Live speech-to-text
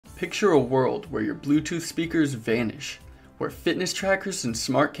Picture a world where your Bluetooth speakers vanish, where fitness trackers and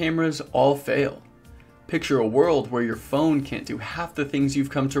smart cameras all fail. Picture a world where your phone can't do half the things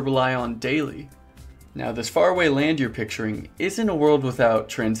you've come to rely on daily. Now, this faraway land you're picturing isn't a world without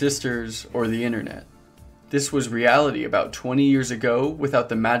transistors or the internet. This was reality about 20 years ago without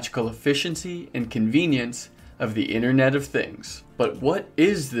the magical efficiency and convenience of the Internet of Things. But what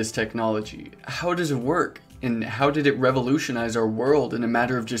is this technology? How does it work? And how did it revolutionize our world in a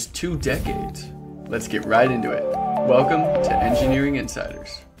matter of just 2 decades? Let's get right into it. Welcome to Engineering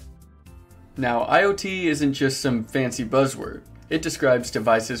Insiders. Now, IoT isn't just some fancy buzzword. It describes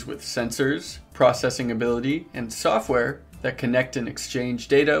devices with sensors, processing ability, and software that connect and exchange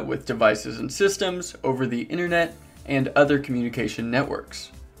data with devices and systems over the internet and other communication networks.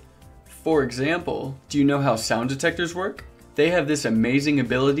 For example, do you know how sound detectors work? They have this amazing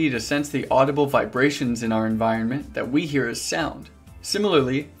ability to sense the audible vibrations in our environment that we hear as sound.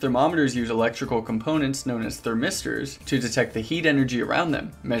 Similarly, thermometers use electrical components known as thermistors to detect the heat energy around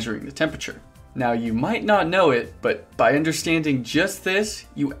them, measuring the temperature. Now, you might not know it, but by understanding just this,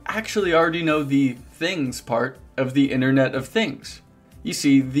 you actually already know the things part of the Internet of Things. You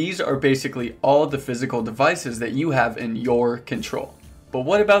see, these are basically all the physical devices that you have in your control. But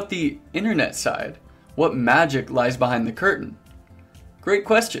what about the internet side? What magic lies behind the curtain? Great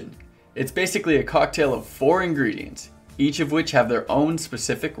question. It's basically a cocktail of 4 ingredients, each of which have their own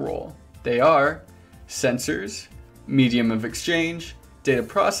specific role. They are sensors, medium of exchange, data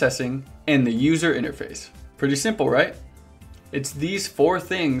processing, and the user interface. Pretty simple, right? It's these 4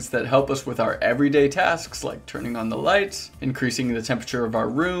 things that help us with our everyday tasks like turning on the lights, increasing the temperature of our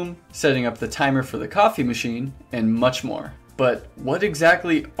room, setting up the timer for the coffee machine, and much more. But what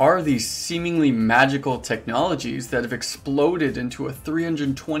exactly are these seemingly magical technologies that have exploded into a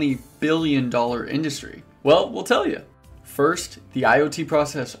 $320 billion industry? Well, we'll tell you. First, the IoT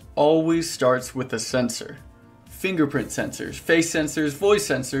process always starts with a sensor. Fingerprint sensors, face sensors, voice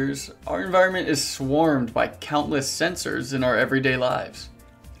sensors. Our environment is swarmed by countless sensors in our everyday lives.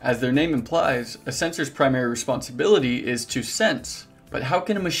 As their name implies, a sensor's primary responsibility is to sense. But how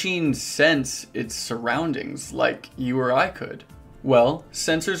can a machine sense its surroundings like you or I could? Well,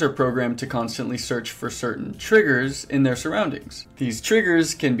 sensors are programmed to constantly search for certain triggers in their surroundings. These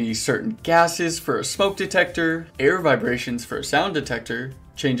triggers can be certain gases for a smoke detector, air vibrations for a sound detector,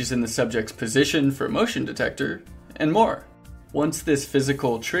 changes in the subject's position for a motion detector, and more. Once this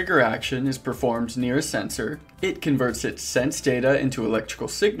physical trigger action is performed near a sensor, it converts its sense data into electrical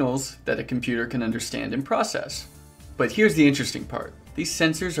signals that a computer can understand and process. But here's the interesting part. These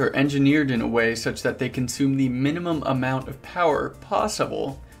sensors are engineered in a way such that they consume the minimum amount of power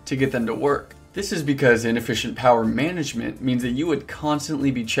possible to get them to work. This is because inefficient power management means that you would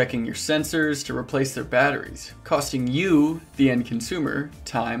constantly be checking your sensors to replace their batteries, costing you, the end consumer,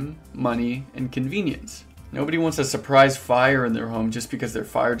 time, money, and convenience. Nobody wants a surprise fire in their home just because their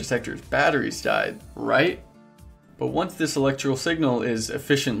fire detector's batteries died, right? But once this electrical signal is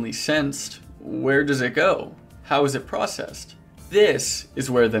efficiently sensed, where does it go? How is it processed? This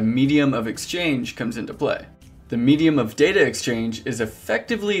is where the medium of exchange comes into play. The medium of data exchange is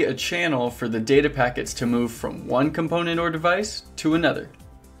effectively a channel for the data packets to move from one component or device to another.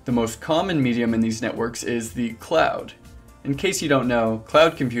 The most common medium in these networks is the cloud. In case you don't know,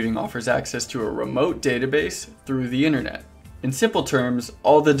 cloud computing offers access to a remote database through the internet. In simple terms,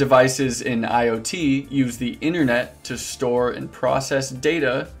 all the devices in IoT use the internet to store and process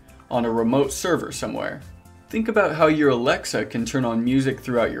data on a remote server somewhere. Think about how your Alexa can turn on music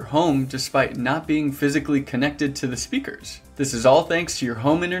throughout your home despite not being physically connected to the speakers. This is all thanks to your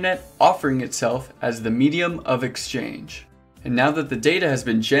home internet offering itself as the medium of exchange. And now that the data has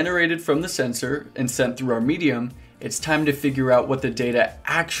been generated from the sensor and sent through our medium, it's time to figure out what the data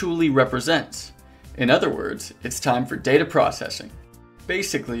actually represents. In other words, it's time for data processing.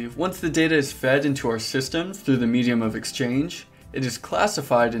 Basically, once the data is fed into our systems through the medium of exchange, it is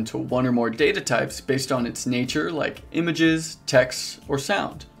classified into one or more data types based on its nature, like images, text, or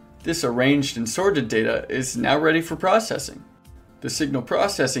sound. This arranged and sorted data is now ready for processing. The signal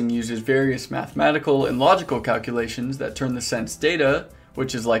processing uses various mathematical and logical calculations that turn the sensed data,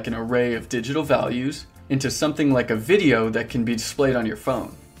 which is like an array of digital values, into something like a video that can be displayed on your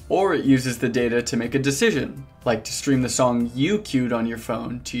phone. Or it uses the data to make a decision, like to stream the song you queued on your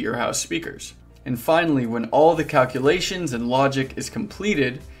phone to your house speakers. And finally, when all the calculations and logic is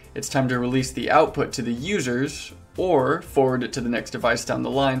completed, it's time to release the output to the users or forward it to the next device down the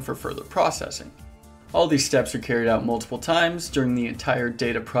line for further processing. All these steps are carried out multiple times during the entire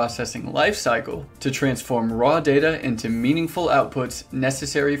data processing lifecycle to transform raw data into meaningful outputs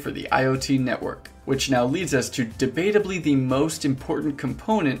necessary for the IoT network. Which now leads us to debatably the most important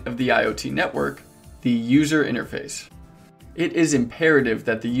component of the IoT network, the user interface. It is imperative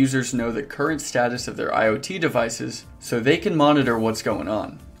that the users know the current status of their IoT devices so they can monitor what's going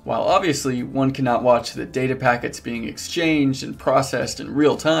on. While obviously one cannot watch the data packets being exchanged and processed in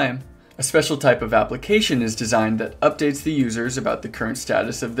real time, a special type of application is designed that updates the users about the current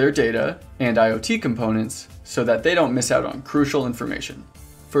status of their data and IoT components so that they don't miss out on crucial information.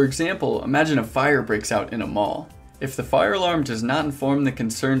 For example, imagine a fire breaks out in a mall. If the fire alarm does not inform the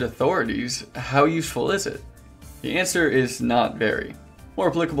concerned authorities, how useful is it? The answer is not very. More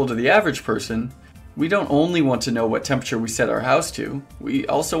applicable to the average person, we don't only want to know what temperature we set our house to, we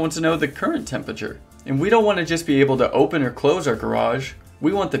also want to know the current temperature. And we don't want to just be able to open or close our garage,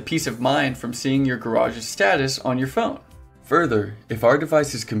 we want the peace of mind from seeing your garage's status on your phone. Further, if our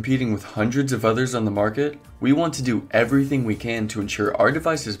device is competing with hundreds of others on the market, we want to do everything we can to ensure our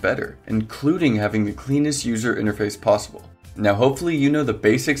device is better, including having the cleanest user interface possible. Now hopefully you know the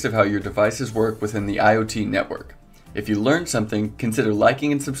basics of how your devices work within the IoT network. If you learned something, consider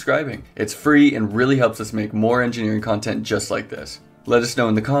liking and subscribing. It's free and really helps us make more engineering content just like this. Let us know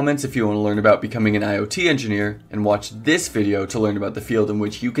in the comments if you want to learn about becoming an IoT engineer, and watch this video to learn about the field in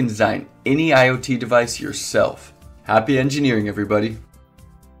which you can design any IoT device yourself. Happy engineering, everybody!